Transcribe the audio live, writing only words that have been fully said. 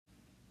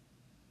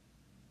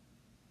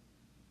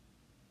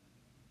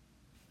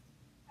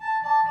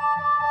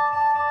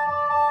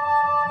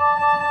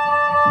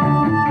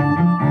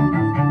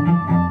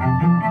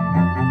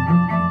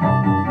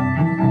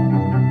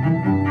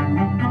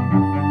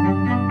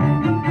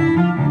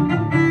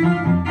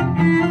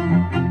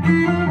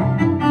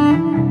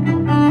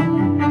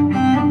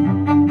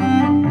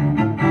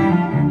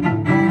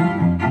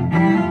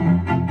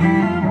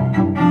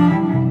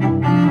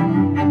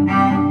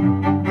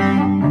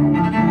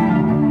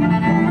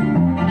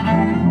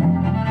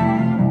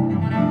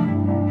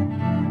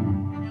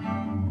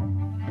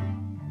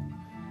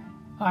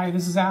Hi,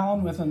 this is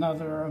Alan with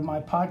another of my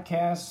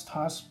podcasts,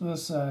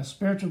 Hospice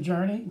Spiritual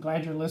Journey.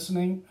 Glad you're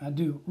listening. I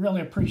do really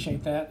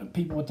appreciate that.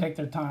 People will take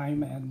their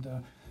time and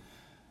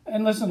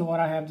listen to what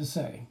I have to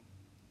say.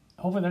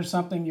 Hopefully there's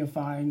something you'll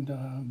find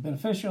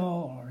beneficial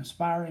or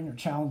inspiring or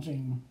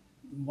challenging,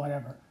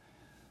 whatever.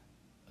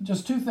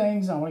 Just two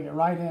things. I want to get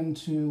right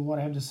into what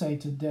I have to say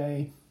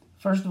today.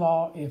 First of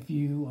all, if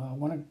you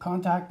want to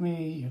contact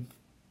me, you have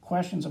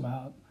questions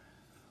about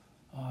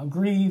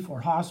grief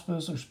or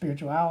hospice or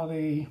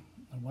spirituality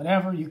or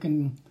whatever, you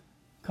can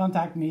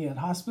contact me at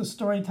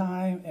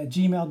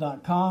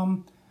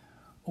hospicestorytime@gmail.com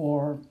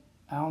or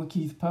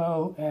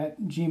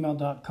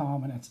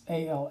alankeithpoe@gmail.com, and it's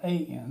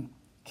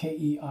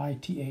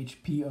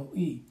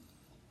AlanKeithpoe.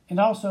 And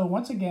also,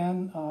 once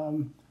again,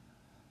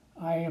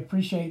 I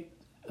appreciate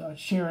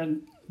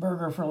Sharon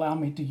Berger for allowing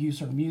me to use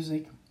her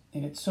music,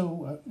 and it's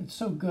so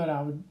good.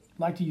 I would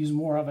like to use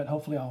more of it.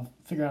 Hopefully I'll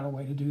figure out a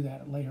way to do that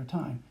at a later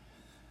time.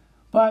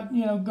 But,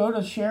 go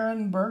to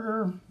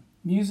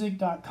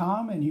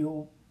SharonBergerMusic.com and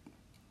you'll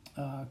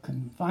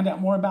can find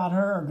out more about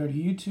her, or go to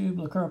YouTube,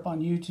 look her up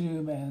on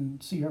YouTube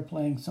and see her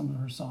playing some of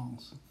her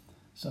songs.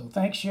 So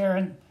thanks,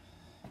 Sharon.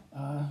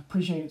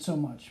 Appreciate it so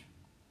much.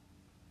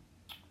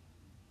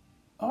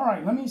 All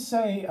right, let me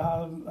say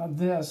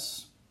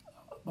this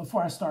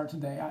before I start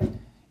today.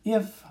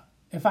 If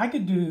I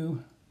could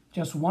do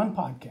just one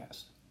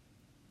podcast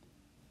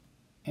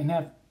and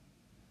have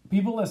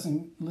people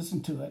listen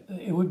to it,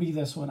 it would be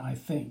this one, I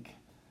think,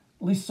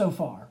 at least so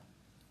far,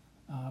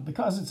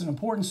 because it's an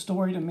important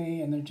story to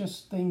me, and there are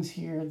just things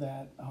here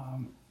that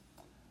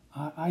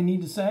I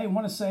need to say,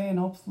 want to say, and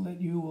hopefully that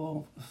you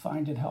will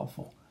find it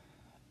helpful.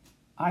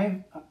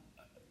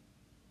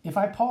 If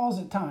I pause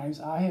at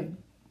times, I have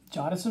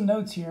jotted some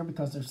notes here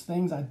because there's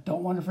things I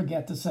don't want to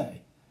forget to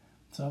say.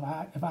 So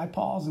if I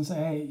pause and say,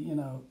 hey,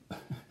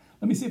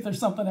 let me see if there's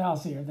something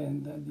else here,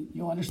 then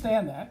you'll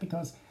understand that,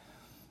 because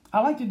I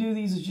like to do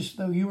these as just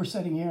though you were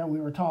sitting here and we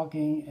were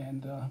talking.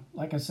 And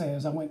like I say,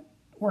 as I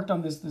worked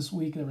on this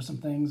week, there were some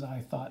things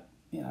I thought,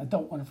 I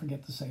don't want to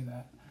forget to say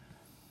that.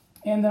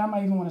 And then I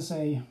might even want to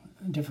say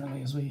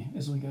differently as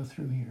we go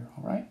through here,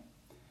 all right?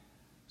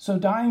 So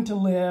Dying to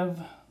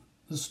Live,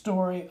 the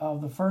story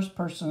of the first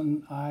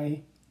person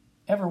I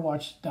ever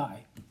watched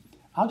die.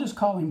 I'll just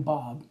call him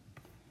Bob.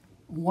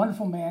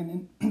 Wonderful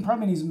man,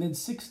 probably in his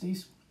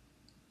mid-60s.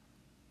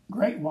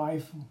 Great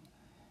wife.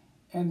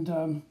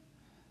 And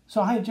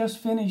so I had just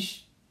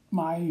finished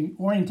my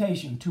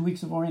orientation, 2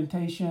 weeks of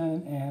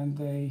orientation, and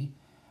they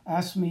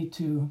asked me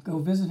to go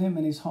visit him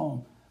in his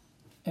home.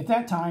 At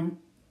that time,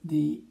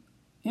 the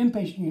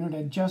inpatient unit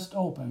had just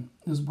opened.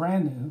 It was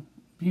brand new,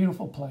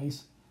 beautiful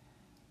place.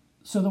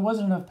 So there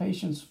wasn't enough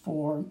patients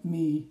for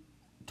me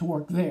to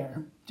work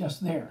there,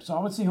 just there. So I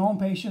would see home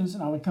patients,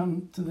 and I would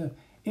come to the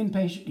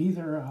inpatient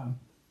either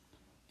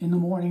in the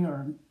morning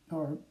or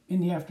in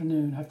the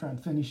afternoon after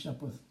I'd finished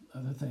up with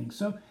other things.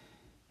 So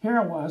here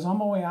I was on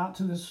my way out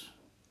to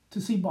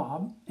see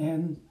Bob,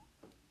 and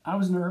I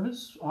was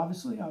nervous,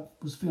 obviously. I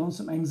was feeling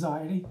some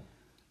anxiety.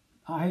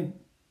 I had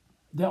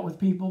dealt with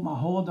people my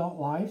whole adult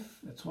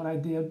life. That's what I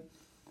did.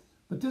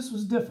 But this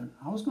was different.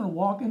 I was going to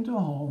walk into a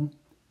home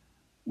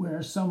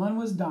where someone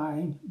was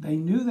dying. They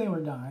knew they were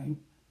dying.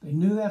 They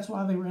knew that's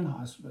why they were in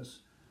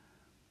hospice.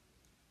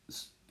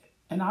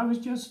 And I was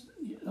just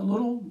a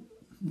little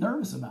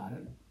nervous about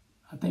it.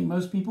 I think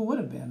most people would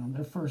have been on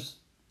their first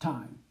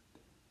time.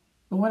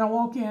 But when I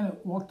walked in,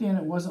 it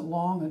wasn't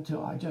long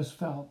until I just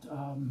felt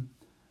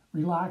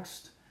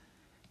relaxed.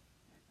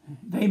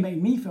 They made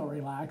me feel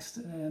relaxed,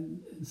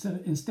 and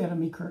instead of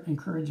me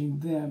encouraging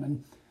them.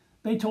 And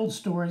they told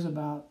stories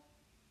about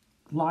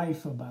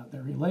life, about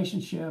their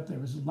relationship. There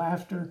was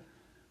laughter,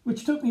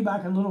 which took me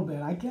back a little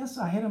bit. I guess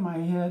I had in my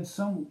head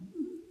some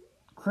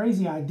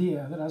crazy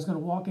idea that I was going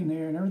to walk in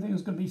there and everything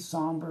was going to be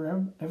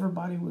somber.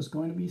 Everybody was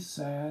going to be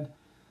sad.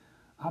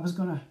 I was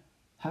going to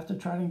have to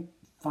try to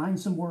find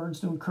some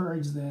words to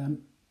encourage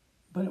them,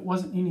 but it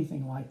wasn't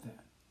anything like that.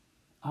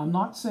 I'm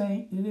not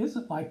saying it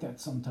isn't like that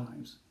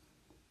sometimes.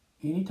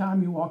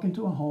 Anytime you walk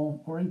into a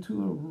home or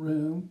into a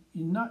room,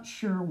 you're not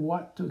sure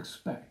what to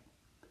expect.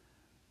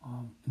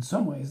 In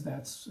some ways,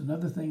 that's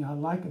another thing I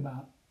like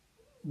about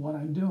what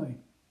I'm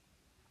doing.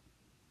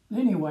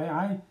 Anyway,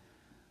 I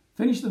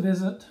finished the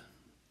visit.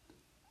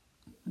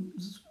 It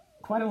was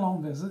quite a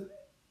long visit.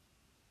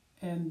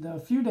 And a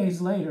few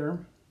days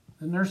later,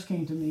 the nurse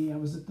came to me. I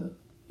was at the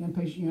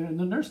inpatient unit, and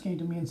the nurse came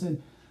to me and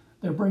said,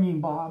 they're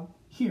bringing Bob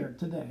here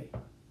today.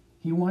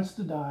 He wants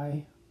to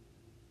die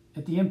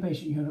at the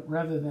inpatient unit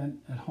rather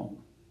than at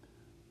home.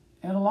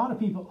 And a lot of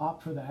people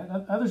opt for that.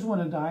 Others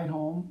want to die at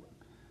home,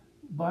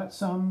 but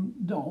some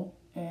don't.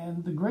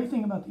 And the great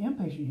thing about the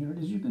inpatient unit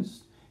is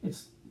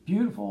it's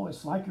beautiful.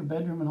 It's like your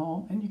bedroom at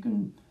home, and you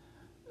can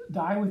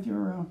die with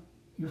your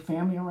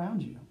family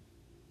around you.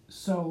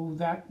 So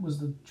that was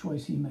the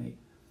choice he made.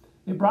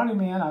 They brought him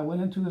in. I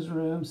went into his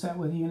room, sat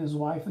with he and his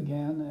wife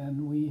again,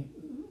 and we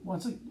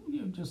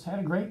just had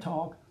a great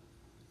talk.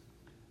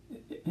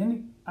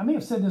 And I may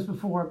have said this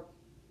before.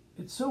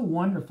 It's so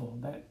wonderful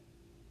that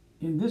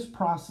in this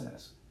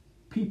process,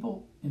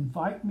 people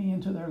invite me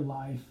into their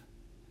life,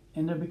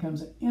 and there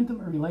becomes an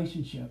intimate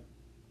relationship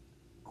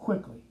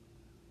quickly,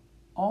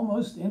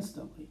 almost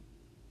instantly.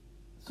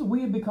 So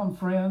we had become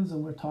friends,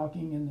 and we're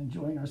talking and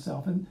enjoying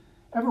ourselves. And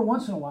every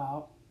once in a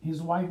while,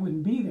 his wife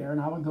wouldn't be there,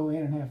 and I would go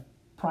in and have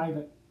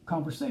private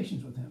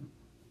conversations with him.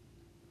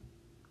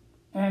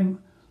 And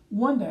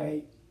one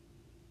day,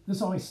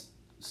 this always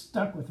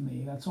stuck with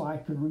me. That's why I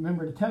could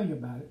remember to tell you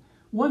about it.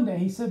 One day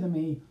he said to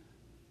me,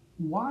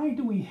 "Why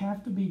do we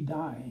have to be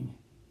dying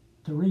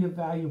to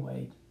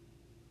reevaluate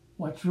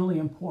what's really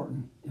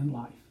important in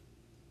life?"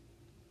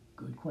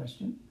 Good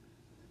question.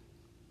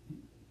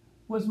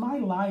 Was my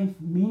life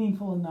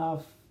meaningful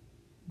enough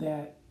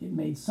that it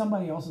made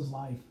somebody else's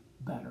life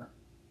better?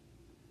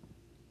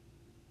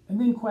 And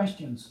then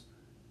questions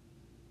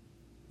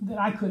that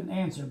I couldn't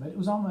answer, but it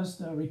was almost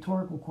a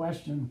rhetorical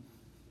question.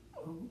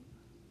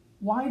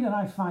 Why did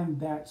I find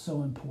that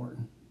so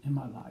important in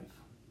my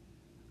life?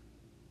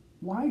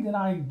 Why did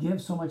I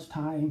give so much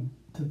time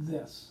to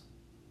this?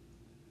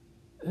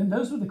 And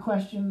those were the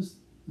questions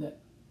that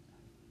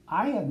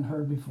I hadn't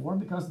heard before,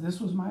 because this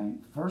was my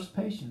first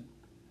patient.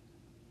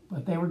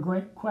 But they were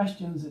great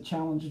questions that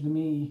challenged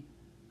me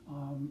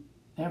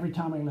every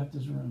time I left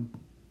his room.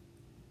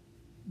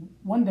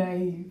 One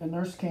day, a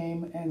nurse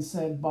came and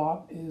said,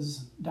 "Bob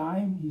is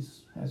dying. He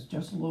has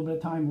just a little bit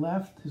of time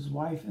left. His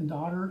wife and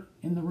daughter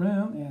in the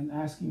room and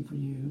asking for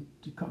you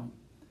to come."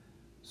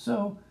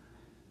 So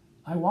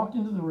I walked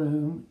into the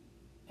room,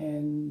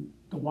 and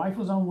the wife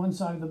was on one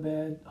side of the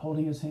bed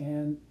holding his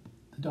hand.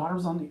 The daughter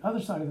was on the other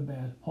side of the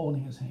bed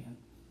holding his hand.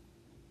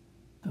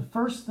 The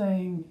first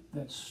thing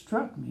that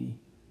struck me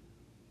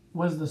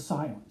was the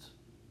silence.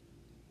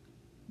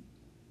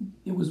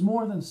 It was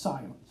more than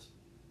silence.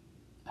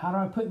 How do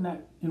I put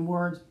that in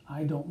words?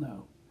 I don't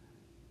know.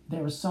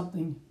 There was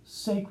something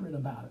sacred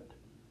about it.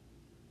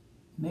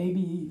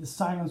 Maybe the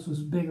silence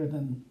was bigger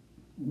than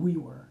we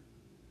were.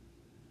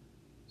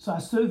 So I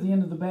stood at the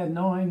end of the bed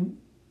knowing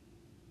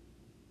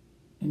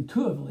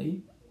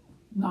intuitively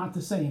not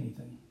to say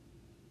anything.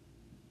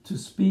 To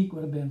speak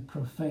would have been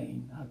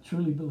profane. I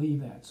truly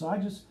believe that. So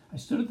I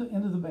stood at the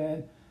end of the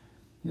bed.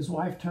 His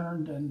wife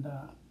turned, and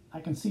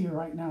I can see her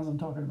right now as I'm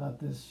talking about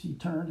this. She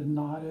turned and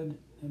nodded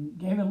and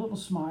gave me a little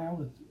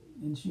smile,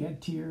 and she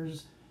had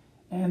tears,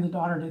 and the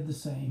daughter did the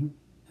same.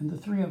 And the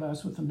three of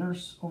us, with the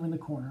nurse over in the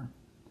corner,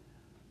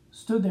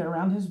 stood there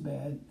around his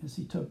bed as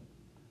he took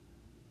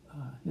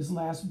his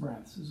last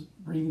breaths. His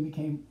breathing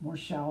became more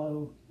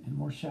shallow,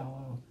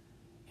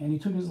 and he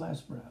took his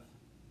last breath.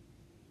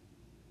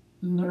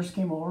 The nurse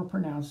came over,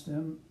 pronounced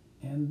him,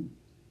 and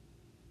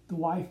the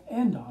wife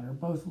and daughter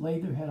both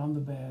laid their head on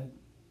the bed.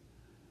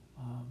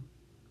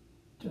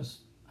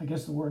 I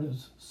guess the word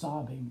is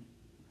sobbing.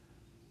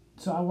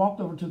 So I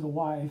walked over to the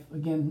wife,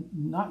 again,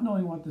 not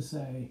knowing what to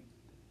say,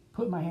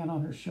 put my hand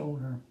on her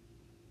shoulder,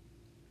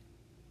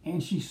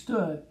 and she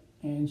stood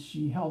and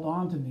she held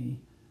on to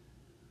me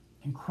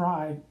and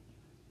cried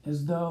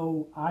as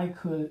though I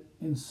could,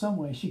 in some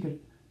way, she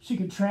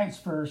could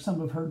transfer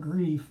some of her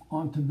grief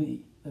onto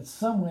me, that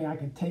some way I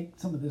could take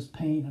some of this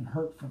pain and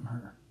hurt from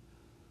her.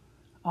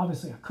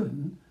 Obviously I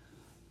couldn't,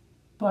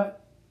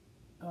 but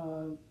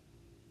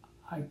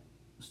I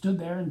stood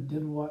there and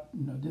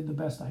did the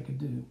best I could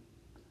do.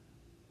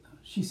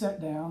 She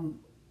sat down.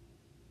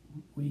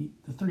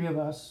 The three of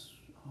us,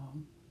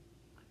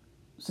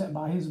 sat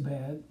by his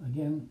bed.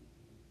 Again,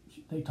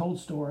 they told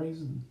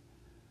stories and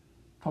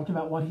talked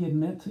about what he had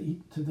meant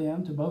to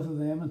them, to both of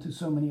them, and to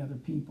so many other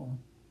people.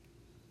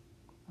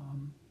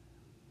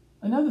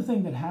 Another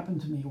thing that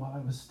happened to me while I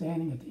was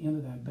standing at the end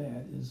of that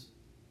bed is,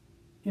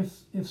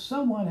 if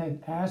someone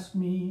had asked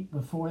me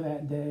before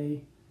that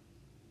day,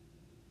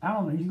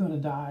 "Alan, are you going to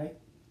die?"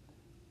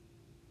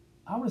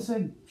 I would have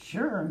said,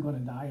 "Sure, I'm going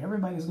to die.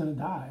 Everybody's going to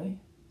die."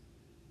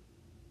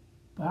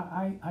 But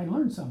I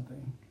learned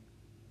something.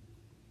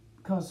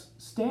 Because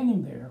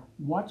standing there,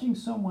 watching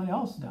someone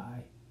else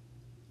die,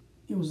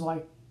 it was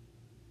like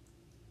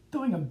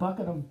throwing a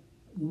bucket of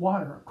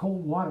water,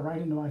 cold water,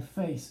 right into my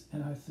face.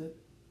 And I said,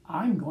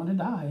 "I'm going to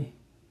die.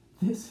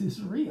 This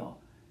is real.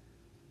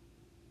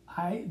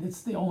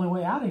 It's the only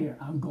way out of here.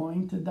 I'm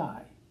going to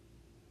die."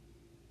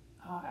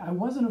 I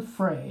wasn't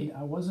afraid.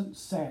 I wasn't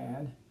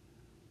sad.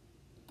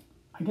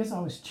 I guess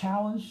I was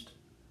challenged.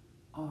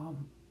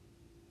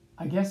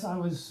 I guess I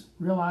was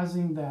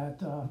realizing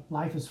that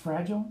life is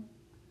fragile.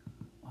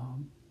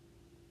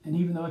 And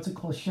even though it's a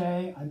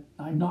cliche,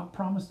 I'm not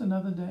promised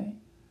another day.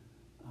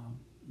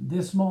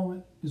 This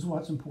moment is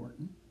what's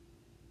important.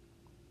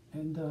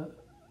 And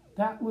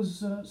that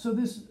was, so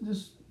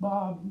this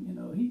Bob,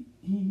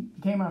 he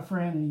became my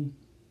friend, and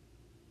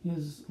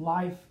his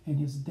life and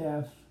his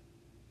death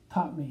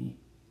taught me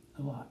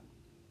a lot.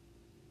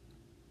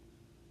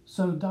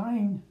 So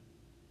dying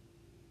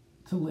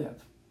to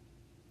live.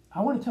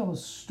 I want to tell a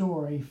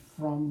story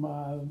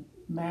from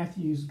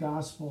Matthew's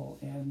gospel,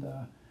 and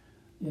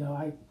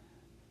I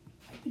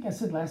think I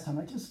said last time,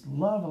 I just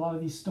love a lot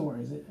of these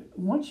stories.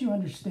 Once you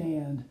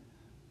understand,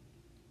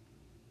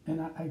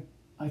 and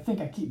I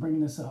think I keep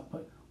bringing this up,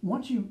 but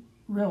once you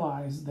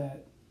realize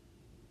that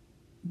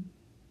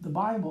the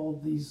Bible,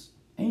 these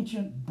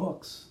ancient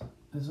books,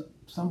 as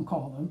some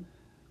call them,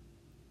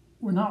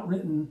 were not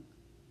written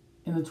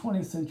in the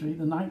 20th century,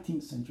 the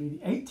 19th century,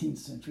 the 18th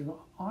century.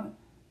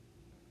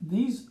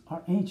 These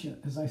are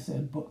ancient, as I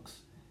said, books.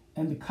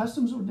 And the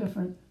customs were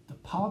different, the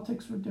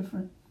politics were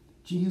different.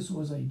 Jesus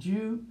was a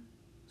Jew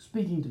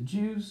speaking to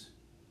Jews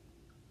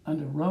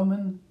under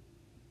Roman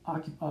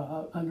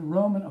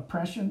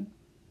oppression,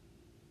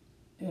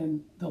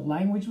 and the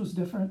language was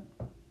different.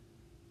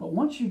 But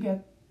once you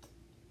get,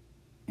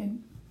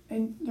 and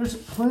there's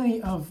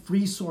plenty of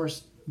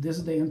resource this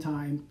day and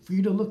time for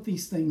you to look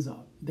these things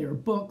up. There are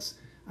books.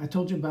 I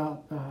told you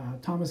about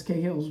Thomas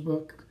Cahill's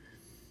book,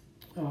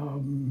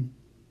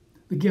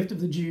 The Gift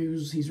of the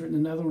Jews. He's written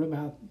another one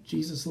about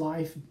Jesus'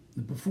 life,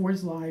 before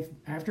his life,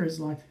 after his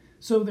life.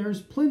 So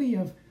there's plenty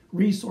of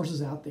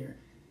resources out there.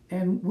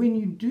 And when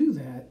you do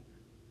that,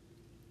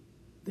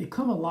 they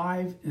come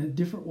alive in a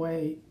different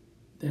way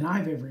than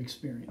I've ever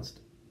experienced.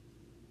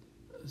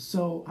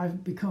 So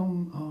I've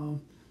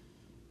become,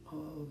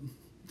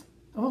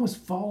 I've almost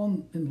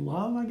fallen in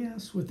love, I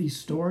guess, with these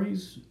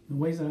stories in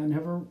ways that I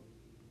never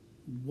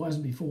was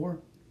before.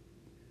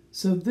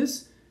 So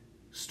this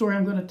story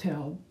I'm going to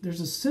tell,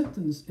 there's a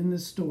sentence in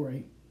this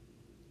story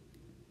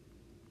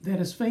that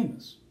is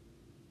famous,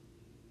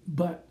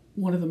 but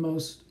one of the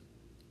most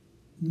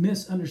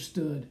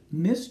misunderstood,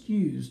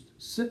 misused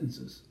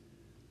sentences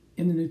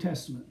in the New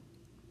Testament.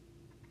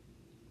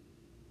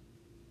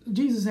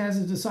 Jesus has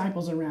his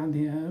disciples around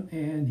him,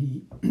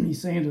 and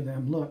he's saying to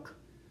them, look,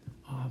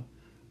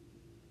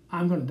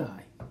 I'm going to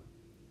die.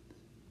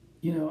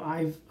 You know,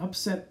 I've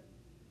upset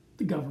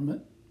the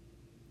government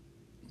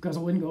because I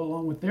wouldn't go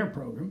along with their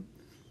program.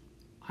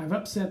 I've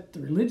upset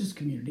the religious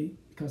community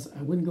because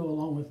I wouldn't go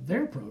along with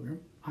their program.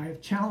 I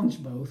have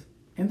challenged both,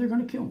 and they're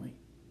going to kill me.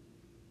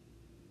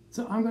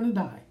 So I'm going to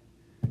die.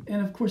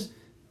 And of course,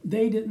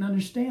 they didn't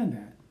understand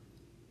that.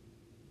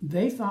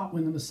 They thought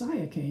when the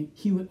Messiah came,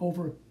 he would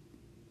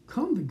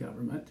overcome the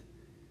government,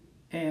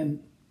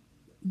 and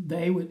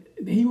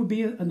he would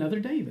be another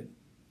David.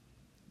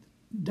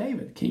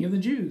 David, king of the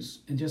Jews.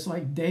 And just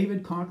like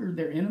David conquered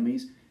their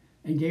enemies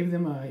and gave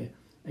them a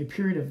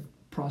period of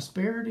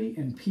prosperity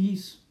and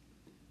peace,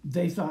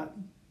 they thought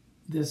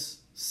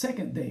this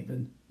second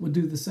David would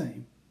do the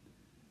same.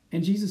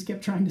 And Jesus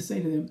kept trying to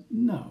say to them,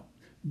 no,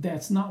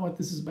 that's not what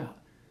this is about.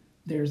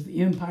 There's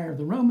the empire of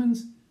the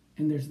Romans,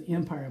 and there's the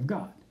empire of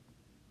God.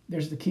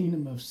 There's the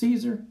kingdom of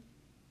Caesar,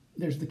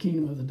 there's the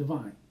kingdom of the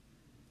divine.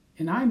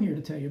 And I'm here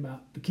to tell you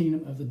about the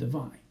kingdom of the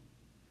divine.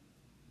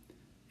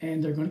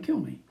 And they're going to kill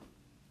me.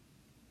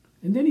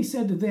 And then he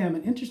said to them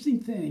an interesting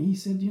thing. He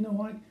said, you know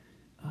what?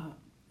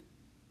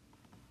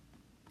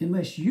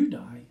 Unless you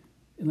die,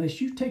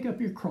 unless you take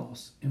up your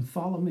cross and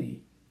follow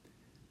me,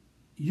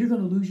 you're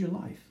going to lose your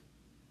life.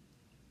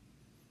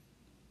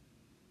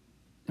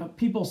 Now,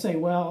 people say,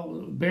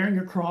 well, bearing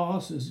your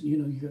cross is, you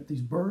know, you got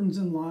these burdens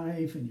in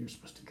life and you're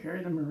supposed to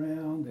carry them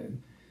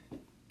around.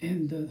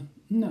 And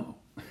no.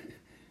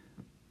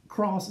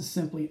 Cross is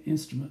simply an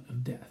instrument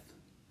of death.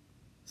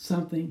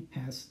 Something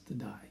has to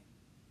die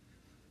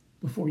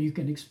before you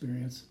can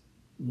experience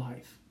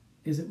life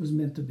as it was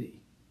meant to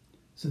be.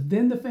 So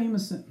then the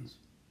famous sentence.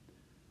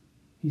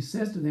 He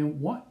says to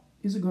them, what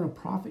is it going to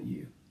profit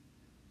you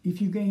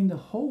if you gain the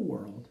whole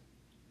world,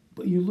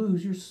 but you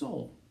lose your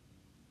soul?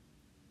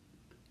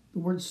 The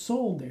word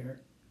soul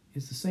there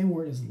is the same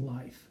word as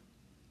life.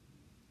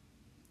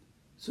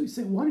 So he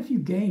said, what if you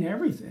gain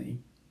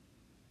everything,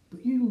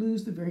 but you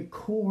lose the very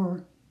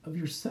core of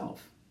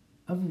yourself,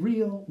 of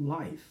real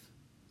life?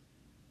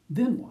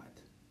 Then what?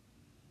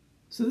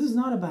 So this is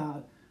not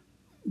about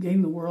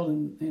gaining the world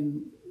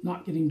and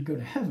not getting to go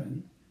to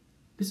heaven.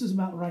 This is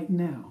about right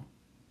now.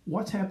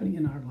 What's happening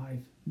in our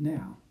life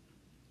now?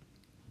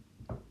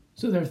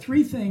 So there are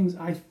three things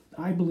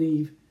I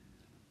believe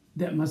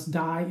that must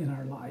die in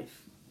our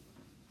life.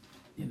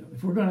 You know,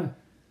 if we're going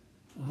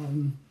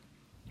to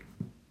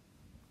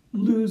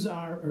lose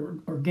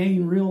or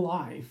gain real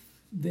life,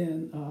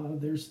 then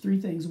there's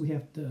three things we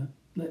have to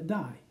let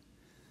die.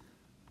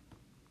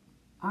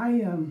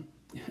 I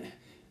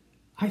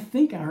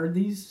think I heard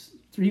these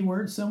three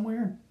words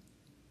somewhere.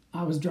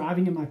 I was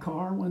driving in my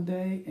car one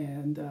day,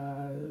 and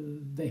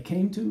they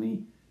came to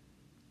me.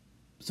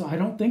 So I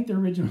don't think they're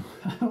original.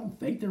 I don't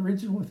think they're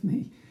original with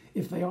me.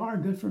 If they are,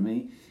 good for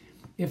me.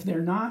 If they're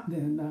not,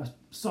 then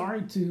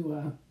sorry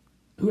to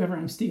whoever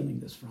I'm stealing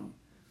this from.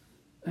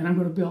 And I'm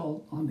going to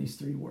build on these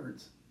three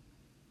words.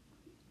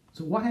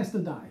 So what has to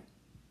die?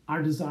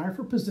 Our desire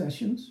for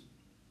possessions,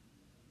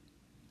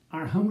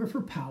 our hunger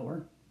for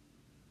power,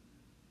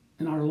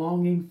 and our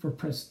longing for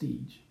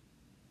prestige.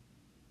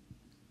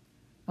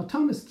 Now,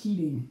 Thomas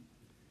Keating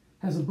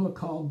has a book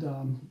called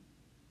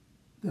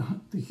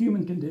The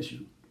Human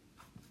Condition.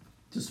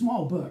 It's a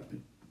small book,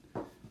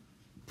 but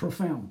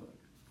profound book.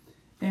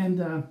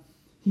 And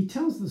he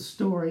tells the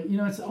story, you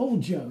know, it's an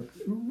old joke,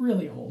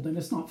 really old, and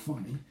it's not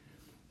funny.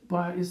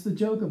 But it's the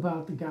joke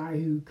about the guy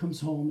who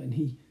comes home and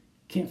he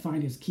can't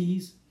find his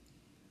keys.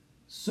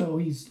 So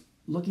he's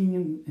looking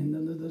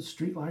in the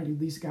street light, and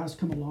these guys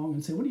come along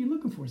and say, "What are you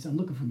looking for?" He said, "I'm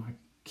looking for my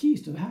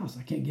keys to the house.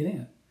 I can't get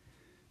in."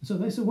 And so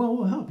they said, "Well,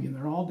 we'll help you." And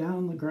they're all down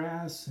in the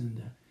grass.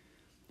 And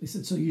they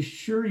said, "So you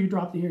sure you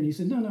dropped it here?" And he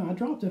said, "No, I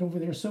dropped it over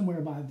there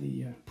somewhere by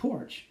the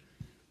porch."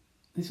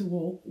 They said,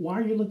 "Well, why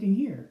are you looking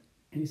here?"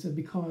 And he said,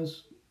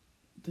 "Because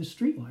the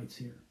street light's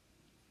here."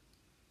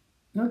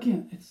 Now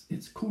again,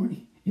 it's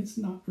corny. It's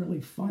not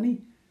really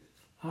funny.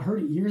 I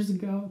heard it years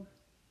ago,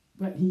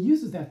 but he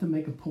uses that to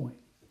make a point.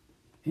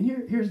 And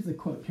here's the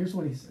quote. Here's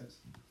what he says.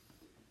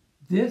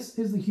 "This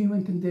is the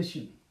human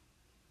condition,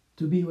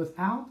 to be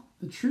without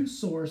the true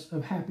source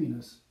of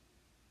happiness,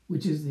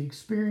 which is the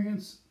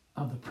experience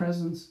of the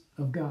presence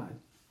of God."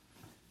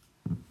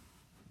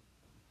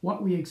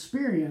 What we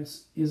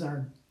experience is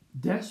our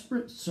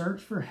desperate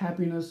search for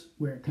happiness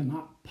where it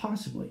cannot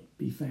possibly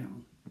be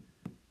found.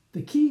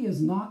 The key is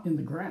not in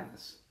the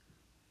grass.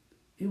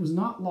 It was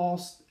not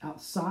lost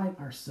outside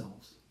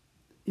ourselves.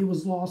 It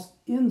was lost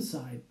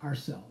inside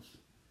ourselves.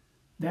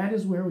 That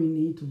is where we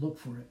need to look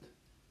for it.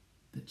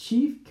 The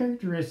chief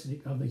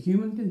characteristic of the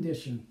human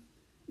condition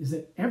is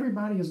that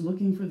everybody is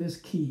looking for this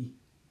key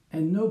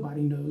and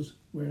nobody knows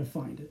where to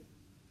find it.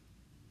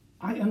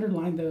 I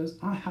underlined those.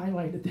 I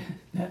highlighted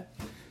that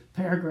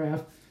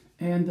paragraph,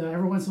 and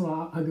every once in a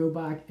while I go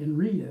back and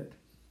read it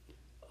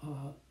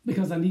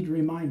because I need to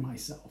remind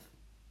myself.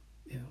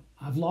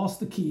 I've lost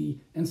the key,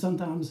 and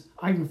sometimes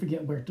I even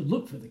forget where to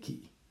look for the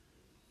key.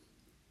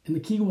 And the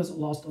key wasn't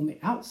lost on the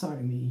outside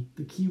of me.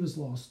 The key was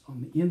lost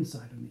on the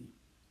inside of me.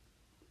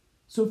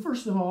 So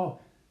first of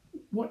all,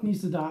 what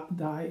needs to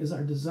die is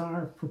our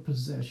desire for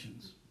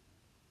possessions.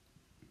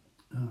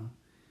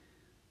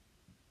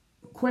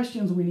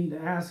 Questions we need to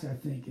ask, I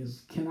think,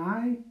 is, can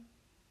I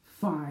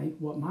find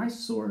what my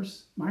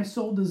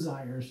soul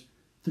desires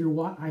through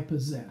what I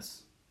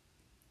possess?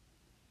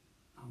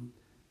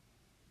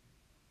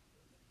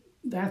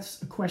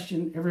 That's a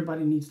question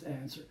everybody needs to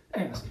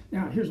ask.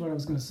 Now, here's what I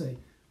was going to say.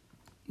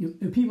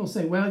 People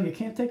say, well, you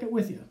can't take it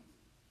with you.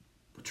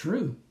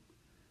 True.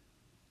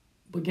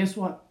 But guess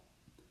what?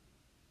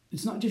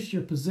 It's not just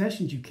your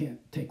possessions you can't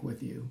take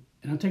with you.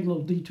 And I'm taking a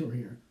little detour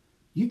here.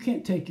 You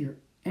can't take your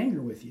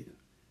anger with you.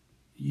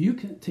 You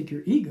can't take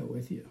your ego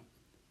with you.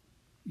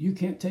 You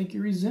can't take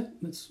your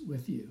resentments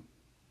with you.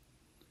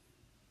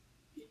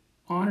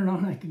 On and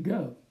on I could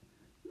go.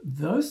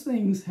 Those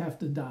things have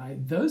to die.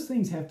 Those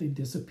things have to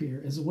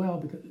disappear as well,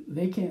 because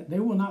they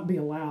will not be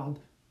allowed,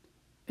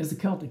 as the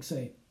Celtics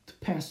say, to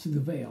pass through the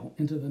veil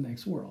into the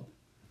next world.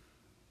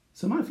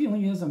 So my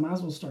feeling is I might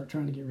as well start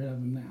trying to get rid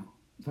of them now,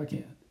 if I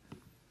can.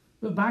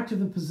 But back to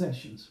the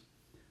possessions.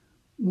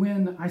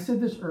 When I said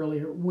this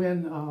earlier,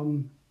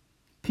 when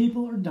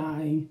people are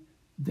dying,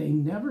 they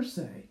never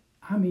say,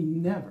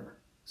 never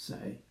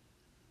say,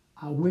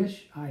 "I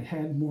wish I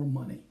had more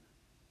money."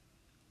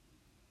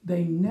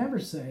 They never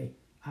say,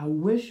 "I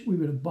wish we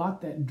would have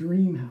bought that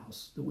dream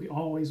house that we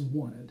always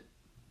wanted."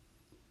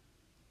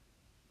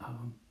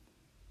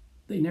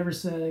 They never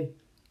say,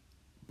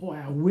 "Boy,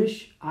 I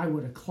wish I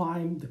would have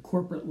climbed the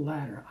corporate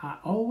ladder. I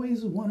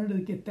always wanted to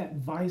get that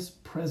vice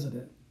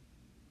president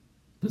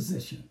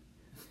position."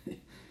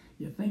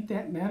 You think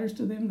that matters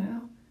to them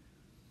now?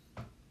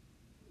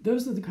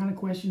 Those are the kind of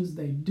questions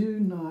they do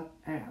not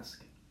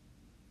ask.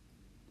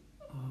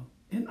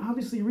 And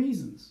obviously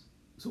reasons.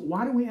 So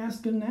why do we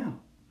ask them now?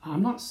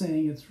 I'm not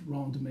saying it's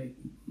wrong to make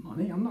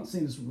money. I'm not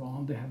saying it's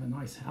wrong to have a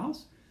nice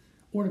house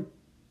or to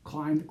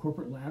climb the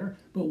corporate ladder.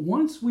 But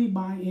once we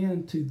buy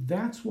into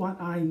that's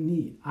what I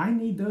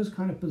need those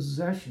kind of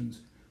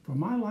possessions for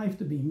my life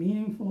to be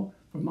meaningful,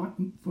 for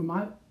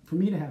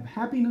me to have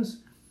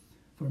happiness,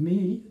 for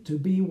me to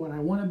be what I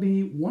want to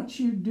be. Once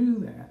you do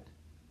that,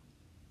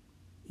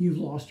 you've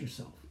lost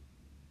yourself.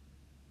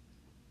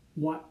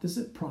 What does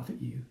it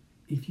profit you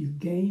if you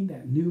gain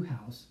that new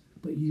house,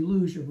 but you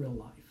lose your real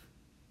life?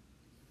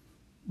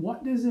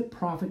 What does it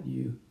profit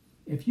you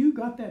if you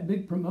got that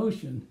big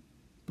promotion,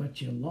 but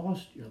you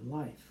lost your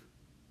life,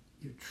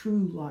 your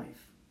true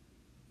life,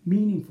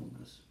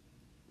 meaningfulness?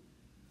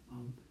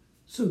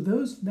 So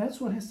that's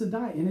what has to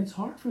die, and it's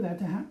hard for that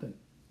to happen.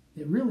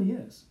 It really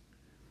is.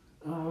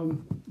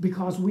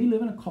 Because we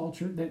live in a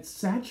culture that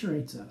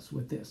saturates us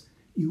with this.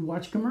 You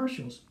watch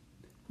commercials.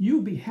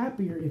 You'll be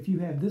happier if you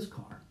had this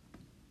car.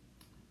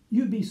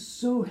 You'd be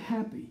so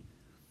happy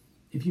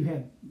if you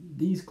had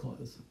these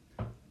clothes.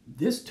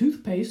 This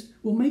toothpaste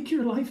will make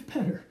your life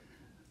better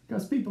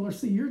because people are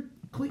seeing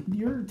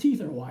your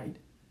teeth are white.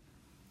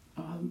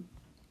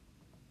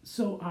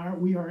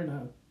 We are in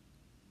a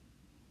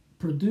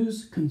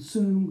produce,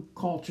 consume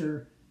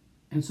culture,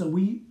 and so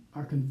we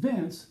are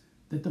convinced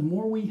that the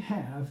more we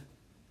have,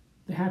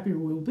 the happier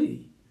we'll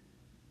be,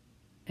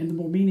 and the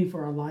more meaningful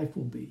our life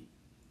will be.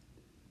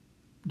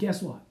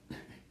 Guess what?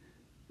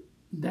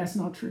 That's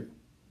not true.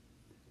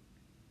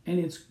 And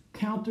it's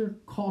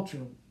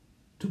countercultural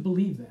to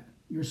believe that.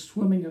 You're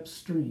swimming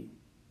upstream.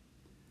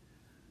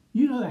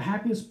 You know, the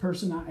happiest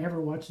person I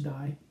ever watched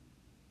die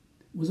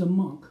was a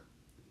monk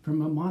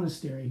from a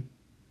monastery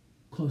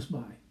close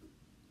by.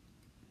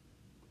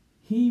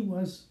 He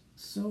was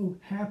so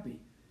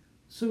happy.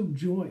 so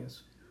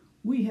joyous.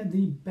 We had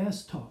the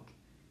best talk.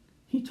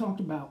 He talked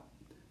about,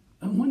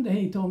 and one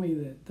day he told me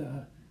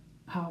that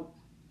how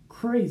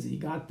crazy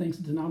God thinks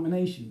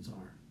denominations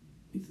are.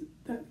 He said,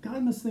 that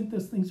God must think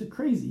those things are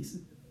crazy. He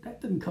said,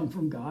 that didn't come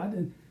from God.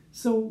 And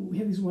so we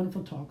had these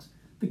wonderful talks.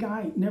 The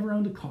guy never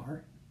owned a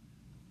car.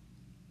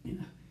 You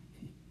know,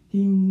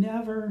 he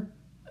never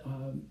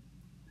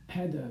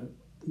had to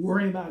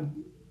worry about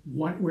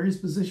where his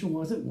position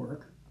was at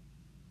work.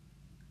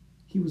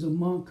 He was a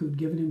monk who had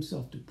given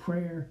himself to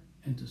prayer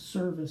and to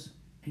service,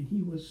 and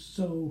he was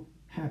so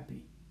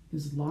happy.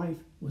 His life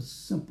was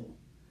simple.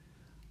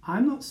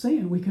 I'm not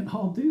saying we can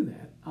all do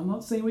that. I'm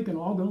not saying we can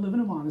all go live in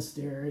a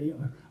monastery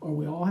or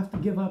we all have to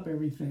give up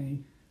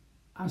everything.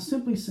 I'm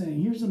simply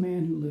saying here's a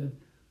man who lived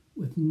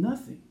with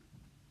nothing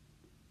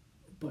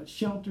but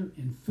shelter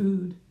and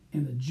food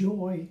and the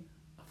joy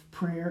of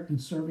prayer and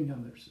serving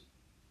others.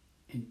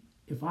 And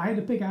if I had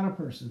to pick out a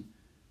person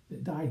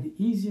that died the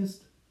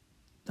easiest,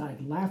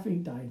 died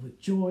laughing, died with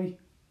joy,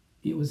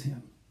 it was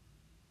him.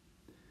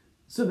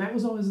 So that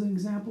was always an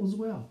example as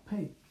well.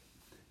 Hey,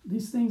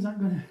 these things aren't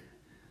going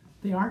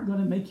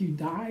to make you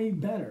die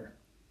better.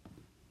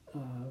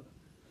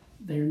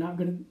 They're not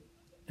going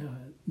to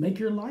make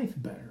your life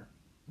better.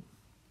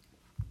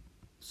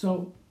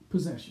 So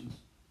possessions,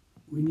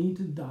 we need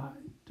to die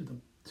to the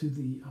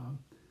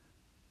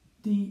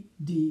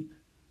deep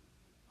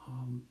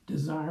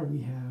desire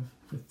we have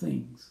for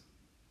things.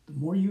 The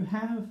more you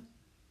have,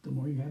 the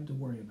more you have to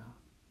worry about.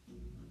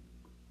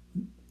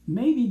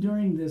 Maybe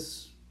during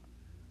this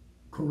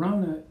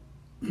corona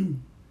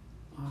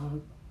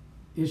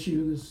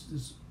issue,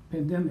 this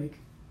pandemic,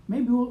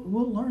 maybe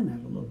we'll learn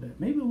that a little bit.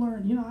 Maybe we'll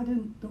learn, I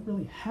don't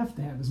really have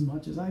to have as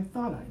much as I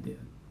thought I did.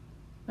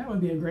 That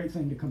would be a great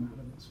thing to come out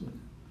of this, wouldn't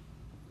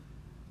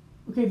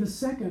it? Okay, the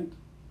second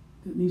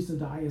that needs to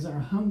die is our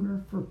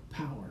hunger for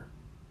power.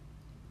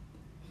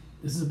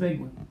 This is a big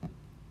one,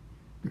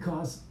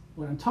 because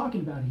what I'm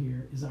talking about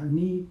here is our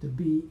need to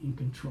be in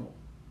control.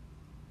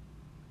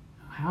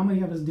 How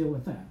many of us deal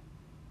with that?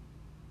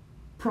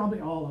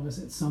 Probably all of us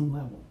at some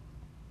level.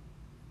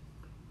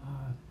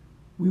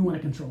 We want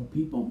to control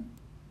people,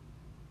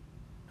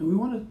 and we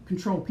want to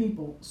control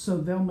people so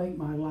they'll make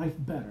my life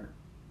better,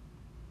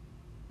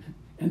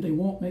 and they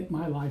won't make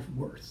my life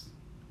worse.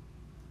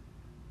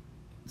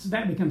 So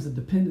that becomes a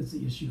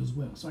dependency issue as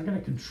well. So I got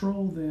to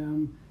control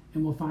them,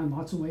 and we'll find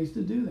lots of ways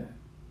to do that.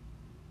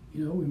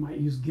 We might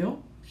use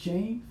guilt,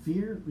 shame,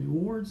 fear,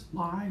 rewards,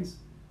 lies,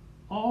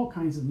 all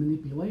kinds of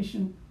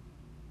manipulation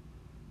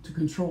to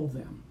control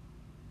them.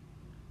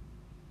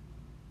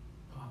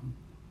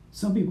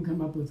 Some people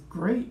come up with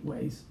great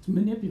ways to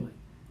manipulate.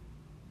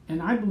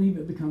 And I believe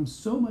it becomes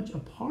so much a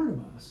part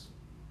of us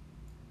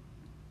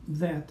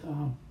that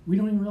we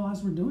don't even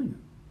realize we're doing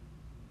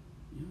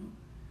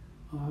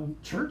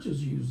it.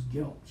 Churches use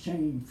guilt,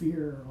 shame,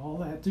 fear, all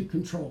that to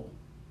control.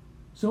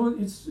 So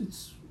it's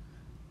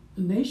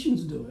the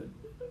nations do it.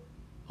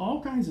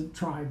 All kinds of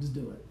tribes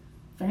do it.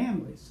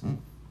 Families.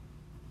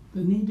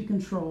 The need to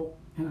control.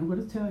 And I'm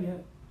going to tell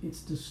you, it's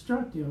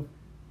destructive,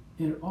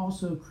 and it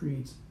also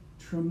creates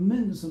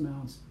tremendous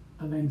amounts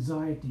of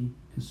anxiety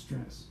and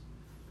stress.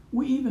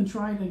 We even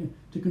try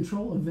to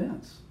control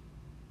events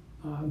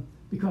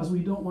because we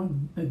don't want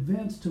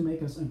events to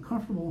make us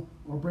uncomfortable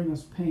or bring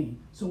us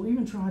pain. So we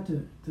even try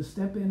to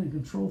step in and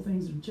control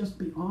things that are just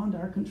beyond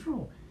our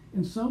control.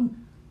 And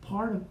some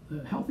part of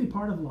the healthy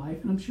part of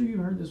life, and I'm sure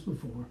you've heard this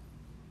before,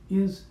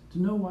 is to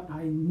know what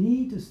I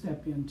need to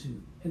step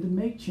into and to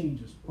make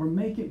changes or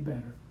make it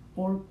better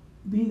or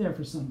be there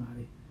for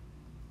somebody.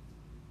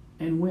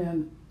 And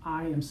when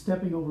I am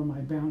stepping over my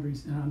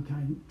boundaries and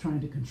I'm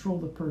trying to control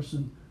the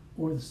person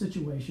or the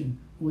situation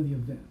or the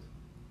event.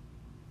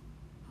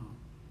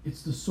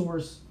 It's the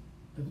source,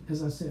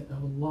 as I said,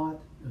 of a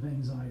lot of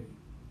anxiety.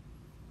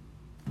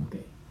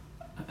 Okay,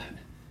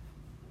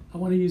 I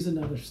want to use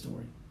another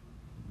story.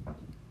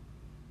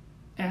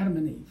 Adam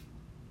and Eve.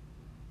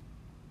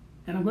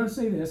 And I'm going to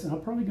say this, and I'm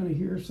probably going to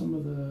hear some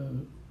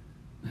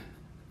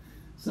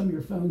of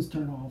your phones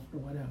turn off or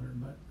whatever,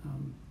 but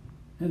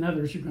and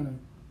others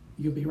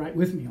you'll be right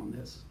with me on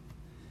this.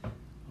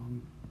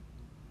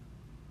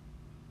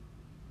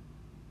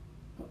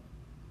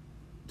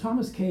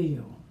 Thomas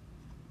Cahill,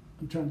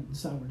 I'm trying to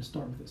decide where to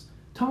start with this.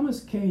 Thomas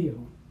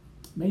Cahill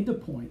made the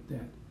point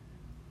that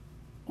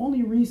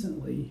only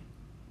recently,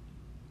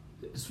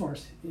 as far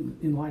as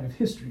in light of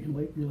history, in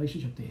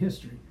relationship to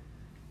history,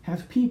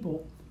 have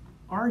people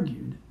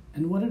argued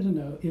and wanted to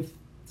know if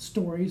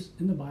stories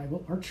in the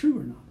Bible are true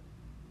or not.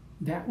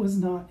 That was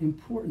not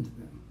important to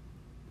them.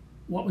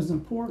 What was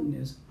important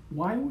is,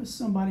 why was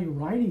somebody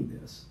writing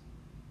this,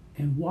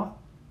 and what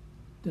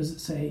does it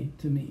say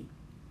to me?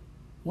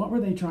 What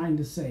were they trying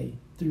to say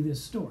through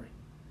this story?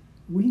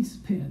 We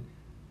spend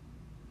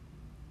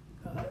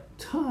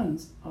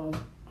tons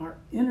of our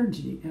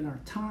energy and our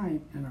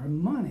time and our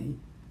money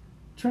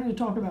trying to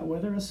talk about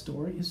whether a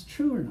story is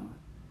true or not.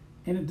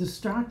 And it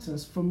distracts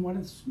us from what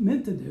it's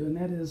meant to do, and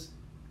that is,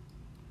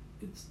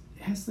 it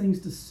has things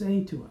to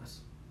say to us.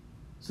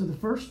 So the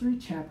first 3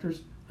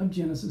 chapters of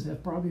Genesis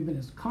have probably been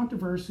as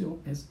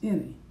controversial as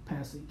any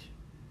passage.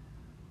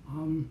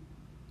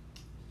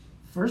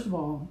 First of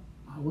all,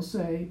 I will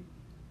say,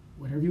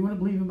 whatever you want to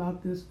believe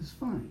about this is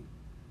fine.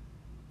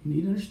 You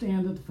need to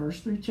understand that the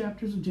first 3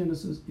 chapters of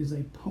Genesis is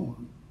a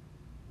poem.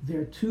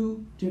 There are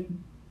two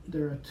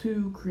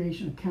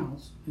creation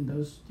accounts in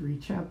those 3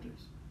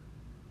 chapters.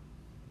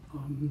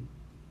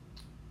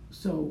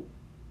 So,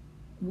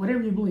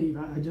 whatever you believe,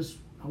 I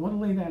want to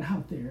lay that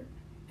out there.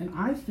 And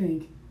I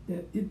think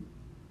that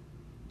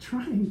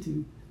trying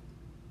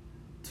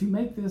to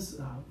make this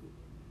a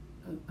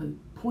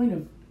point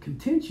of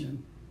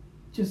contention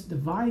just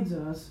divides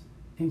us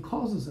and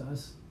causes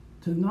us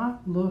to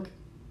not look,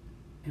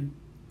 and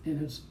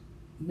it's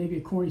maybe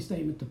a corny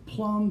statement, to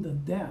plumb the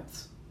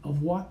depths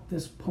of what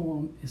this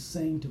poem is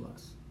saying to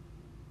us.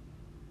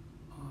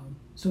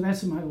 So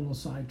that's my little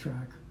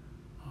sidetrack.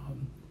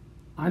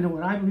 I know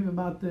what I believe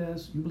about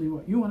this. You believe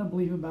what you want to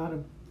believe about it.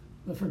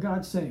 But for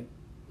God's sake,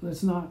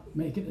 let's not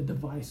make it a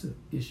divisive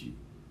issue.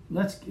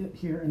 Let's get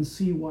here and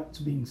see what's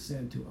being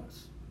said to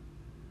us.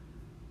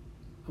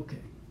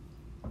 Okay,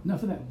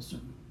 enough of that little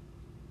sermon.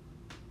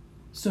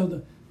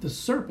 So the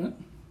serpent,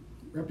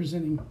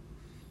 representing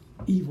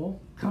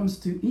evil, comes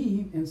to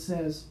Eve and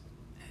says,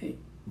 hey,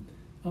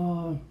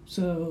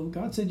 so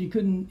God said you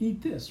couldn't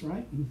eat this,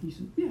 right? And he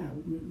said, yeah,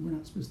 we're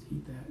not supposed to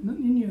eat that. And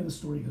then, the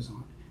story goes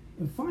on.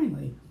 And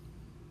finally,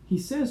 he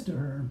says to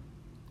her,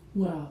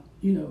 well,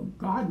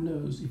 God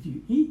knows if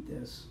you eat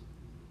this,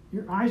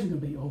 your eyes are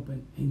going to be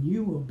open and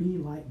you will be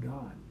like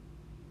God.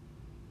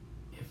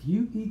 If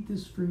you eat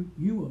this fruit,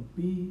 you will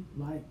be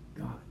like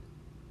God.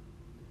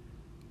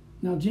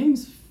 Now,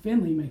 James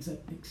Finley makes an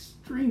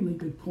extremely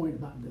good point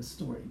about this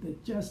story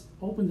that just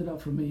opened it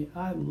up for me.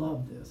 I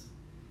love this.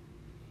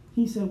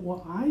 He said,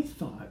 well, I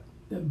thought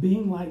that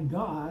being like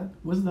God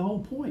was the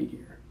whole point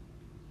here.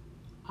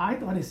 I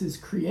thought as his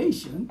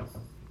creation,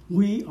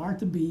 we are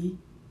to be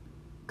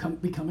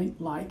becoming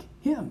like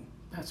him.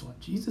 That's what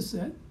Jesus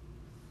said.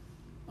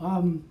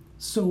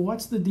 So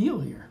what's the deal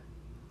here?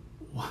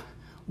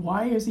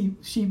 Why is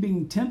she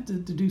being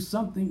tempted to do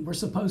something we're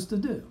supposed to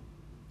do?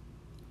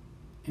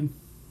 And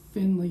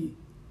Finley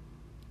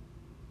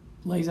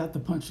lays out the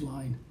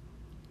punchline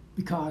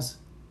because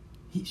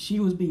she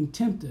was being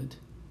tempted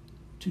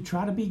to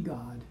try to be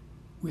God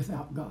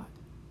without God.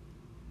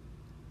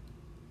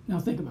 Now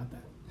think about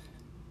that.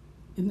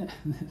 Isn't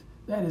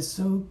that is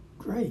so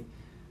great.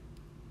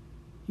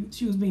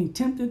 She was being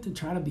tempted to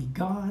try to be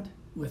God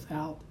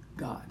without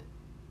God.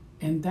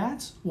 And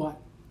that's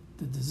what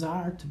the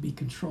desire to be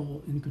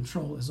in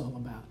control is all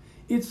about.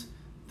 It's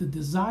the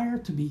desire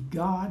to be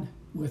God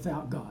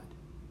without God.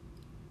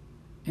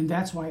 And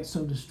that's why it's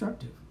so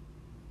destructive.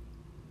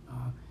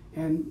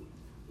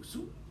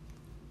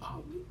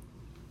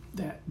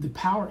 That the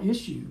power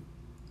issue,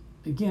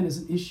 again, is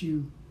an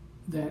issue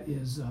that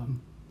is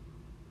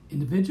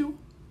individual,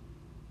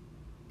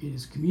 it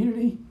is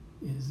community,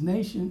 it is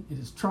nation, it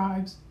is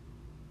tribes,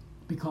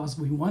 because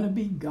we want to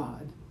be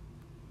God,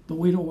 but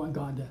we don't want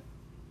God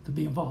to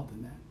be involved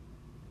in that.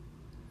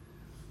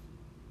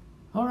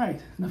 All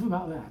right, enough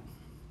about that.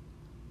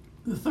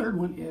 The third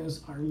one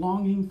is our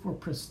longing for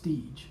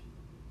prestige.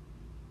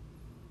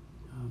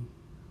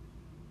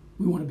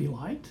 We want to be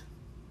liked.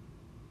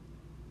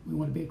 We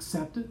want to be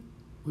accepted.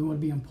 We want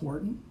to be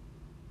important.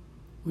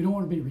 We don't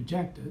want to be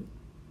rejected.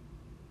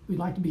 We'd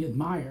like to be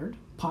admired,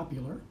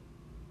 popular,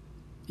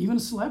 even a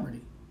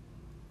celebrity.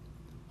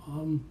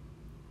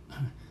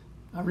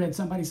 I read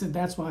somebody said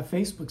that's why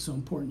Facebook's so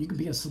important. You can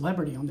be a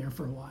celebrity on there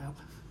for a while.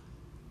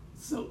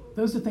 So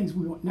those are things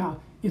we want. Now,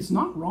 it's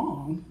not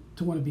wrong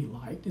to want to be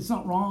liked. It's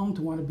not wrong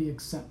to want to be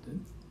accepted.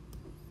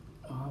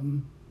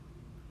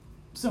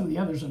 Some of the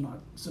others are not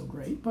so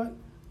great, but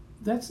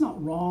that's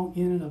not wrong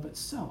in and of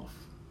itself.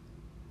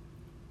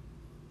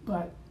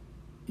 But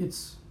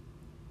it's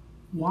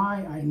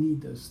why I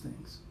need those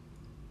things.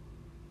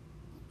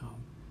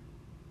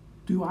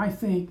 Do I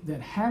think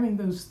that having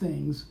those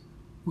things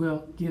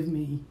will give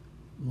me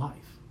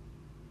life?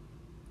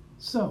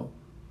 So,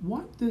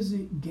 what does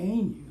it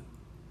gain you?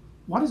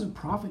 What does it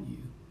profit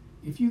you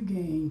if you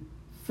gain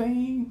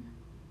fame,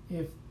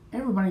 if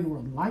everybody in the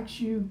world likes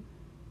you,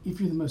 if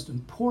you're the most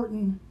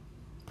important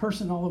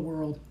person in all the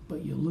world,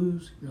 but you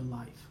lose your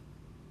life?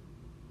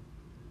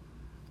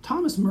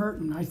 Thomas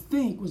Merton, I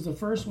think, was the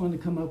first one to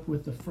come up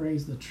with the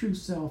phrase, the true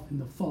self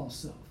and the false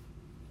self.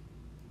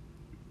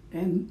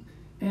 And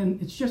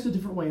it's just a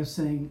different way of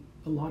saying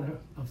a lot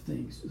of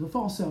things. The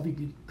false self you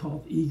could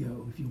call it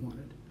ego if you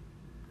wanted.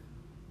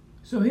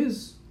 So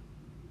his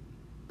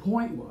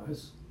point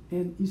was,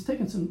 and he's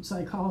taken some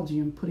psychology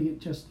and putting it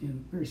just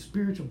in very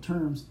spiritual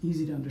terms,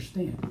 easy to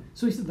understand.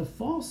 So he said the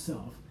false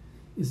self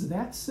is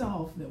that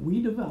self that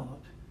we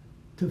develop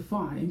to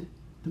find,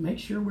 to make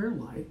sure we're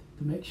liked,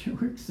 to make sure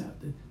we're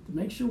accepted, to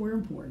make sure we're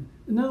important.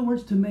 In other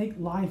words, to make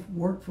life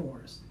work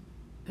for us.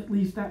 At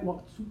least that's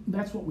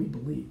what we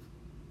believe.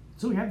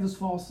 So we have this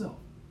false self.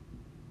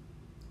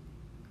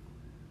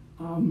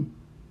 And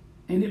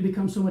it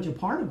becomes so much a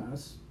part of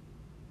us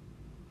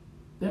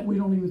that we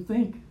don't even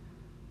think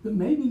that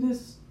maybe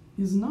this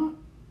is not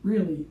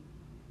really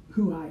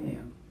who I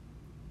am,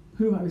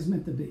 who I was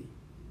meant to be.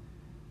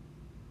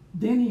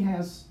 Then he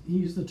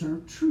used the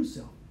term true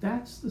self.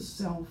 That's the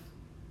self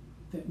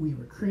that we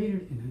were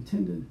created and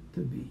intended to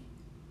be.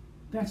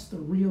 That's the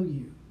real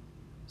you.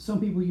 Some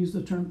people use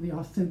the term the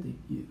authentic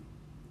you.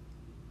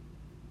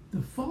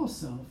 The false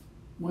self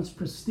wants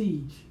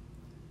prestige,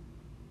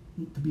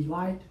 to be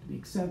liked, to be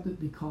accepted,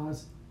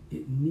 because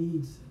it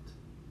needs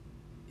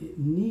it. It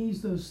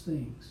needs those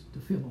things to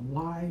feel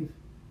alive,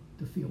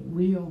 to feel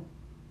real.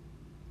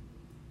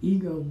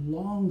 Ego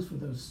longs for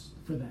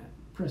that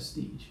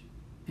prestige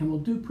and will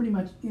do pretty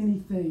much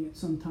anything at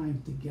some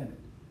time to get it.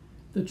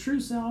 The true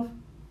self,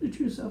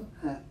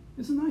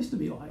 it's nice to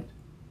be liked.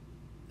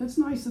 It's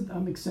nice that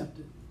I'm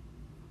accepted.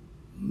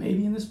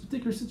 Maybe in this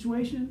particular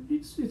situation,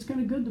 it's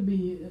kind of good to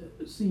be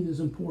seen as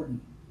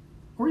important,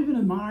 or even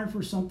admired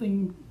for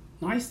something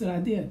nice that I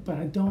did, but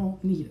I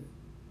don't need it.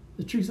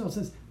 The true self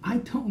says, I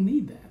don't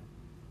need that.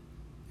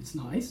 It's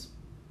nice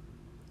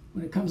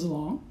when it comes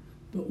along,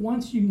 but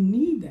once you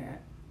need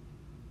that,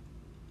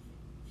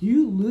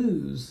 you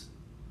lose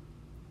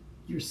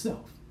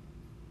yourself.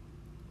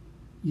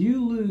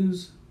 You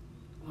lose,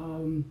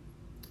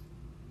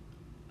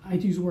 I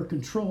use the word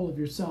control of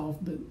yourself,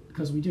 but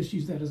because we just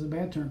use that as a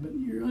bad term, but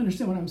you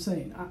understand what I'm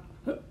saying.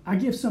 I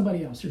give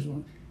somebody else, here's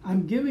one.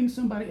 I'm giving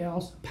somebody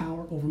else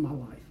power over my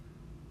life.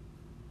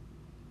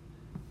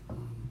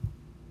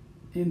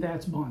 And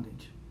that's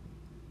bondage.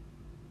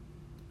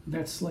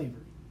 That's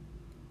slavery.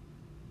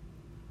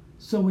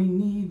 So we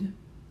need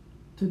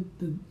to,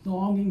 the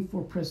longing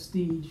for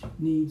prestige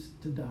needs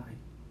to die.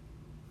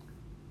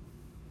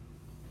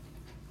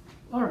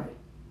 All right.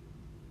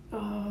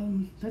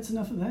 That's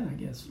enough of that, I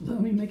guess. Let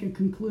me make a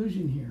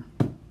conclusion here.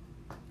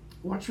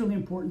 What's really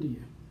important to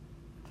you?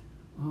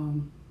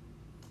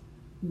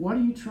 What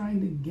are you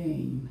trying to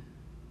gain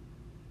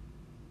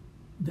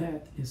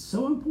that is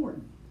so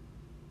important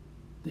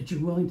that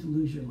you're willing to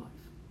lose your life?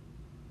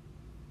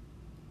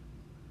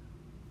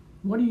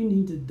 What do you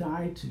need to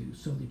die to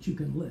so that you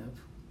can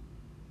live?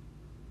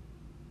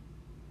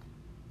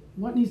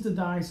 What needs to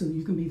die so that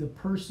you can be the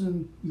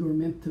person you are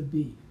meant to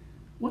be?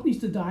 What needs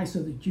to die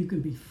so that you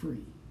can be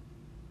free?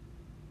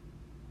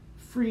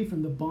 Free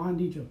from the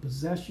bondage of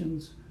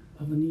possessions,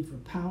 of the need for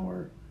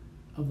power,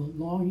 of the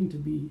longing to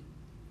be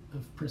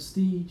of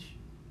prestige.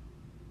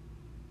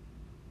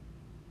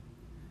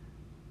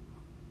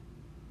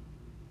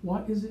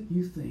 What is it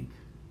you think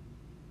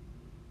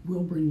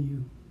will bring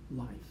you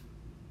life?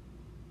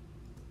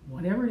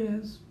 Whatever it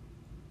is,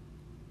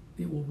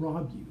 it will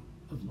rob you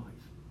of life.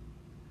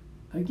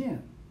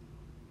 Again,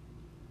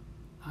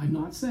 I'm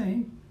not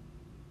saying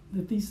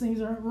that these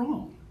things aren't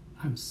wrong.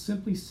 I'm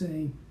simply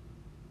saying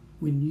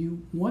when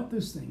you want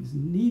those things,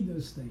 need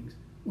those things,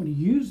 want to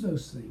use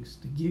those things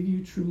to give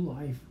you true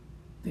life,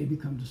 they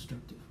become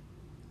destructive.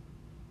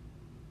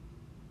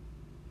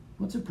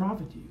 What's it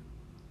profit you?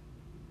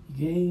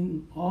 You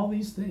gain all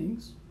these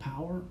things,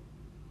 power,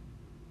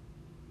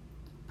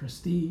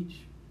 prestige,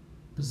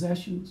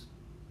 possessions,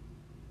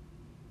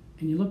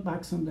 and you look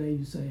back someday and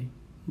you say,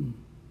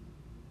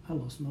 I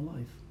lost my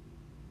life.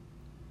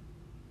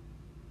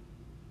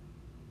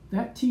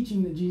 That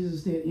teaching that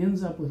Jesus did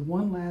ends up with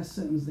one last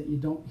sentence that you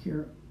don't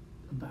hear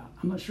about.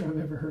 I'm not sure I've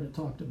ever heard it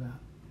talked about.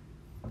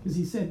 Because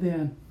he said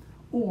then,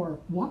 or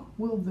what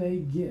will they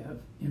give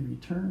in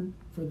return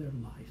for their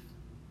life?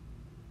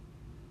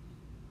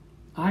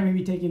 I may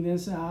be taking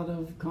this out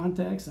of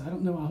context. I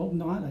don't know. I hope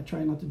not. I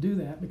try not to do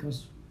that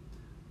because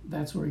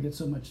that's where we get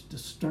so much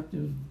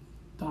destructive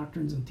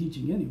doctrines and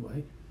teaching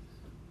anyway.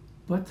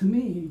 But to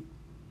me,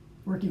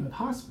 working with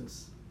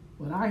hospice,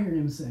 what I hear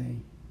him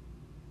saying,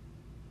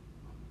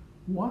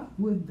 what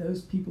would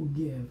those people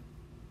give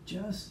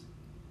just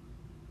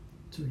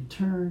to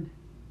return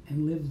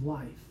and live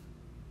life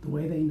the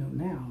way they know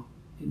now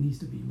it needs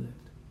to be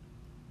lived?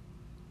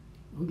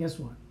 Well, guess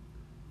what?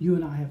 You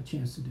and I have a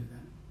chance to do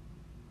that.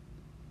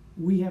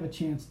 We have a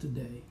chance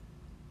today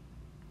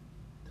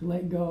to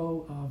let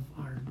go of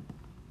our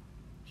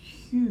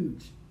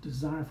huge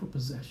desire for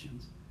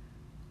possessions,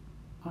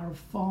 our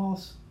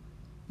false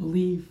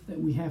belief that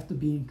we have to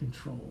be in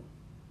control,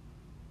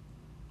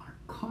 our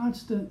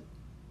constant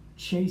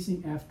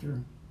chasing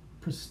after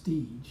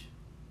prestige.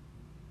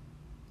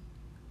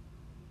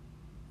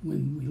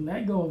 When we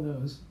let go of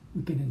those,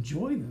 we can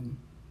enjoy them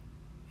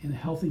in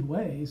healthy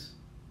ways,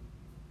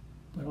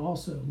 but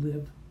also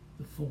live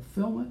the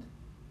fulfillment,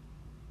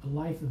 a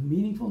life of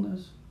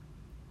meaningfulness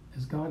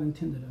as God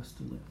intended us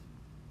to live.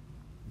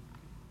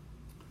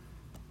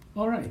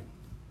 All right.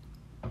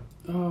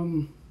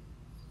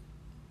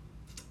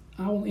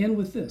 I will end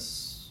with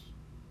this,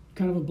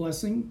 kind of a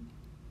blessing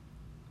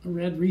I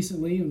read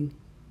recently, and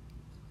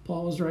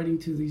Paul was writing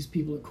to these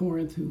people at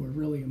Corinth who were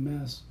really a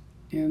mess.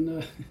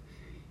 And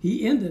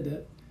he ended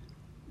it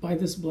by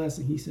this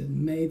blessing. He said,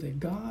 may the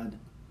God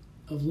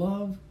of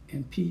love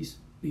and peace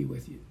be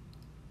with you.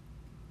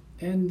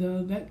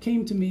 And that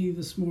came to me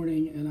this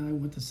morning, and I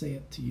want to say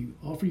it to you.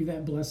 Offer you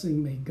that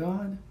blessing. May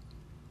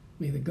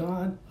the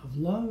God of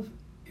love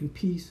and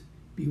peace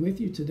be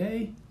with you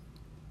today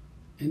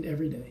and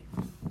every day.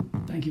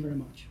 Thank you very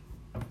much.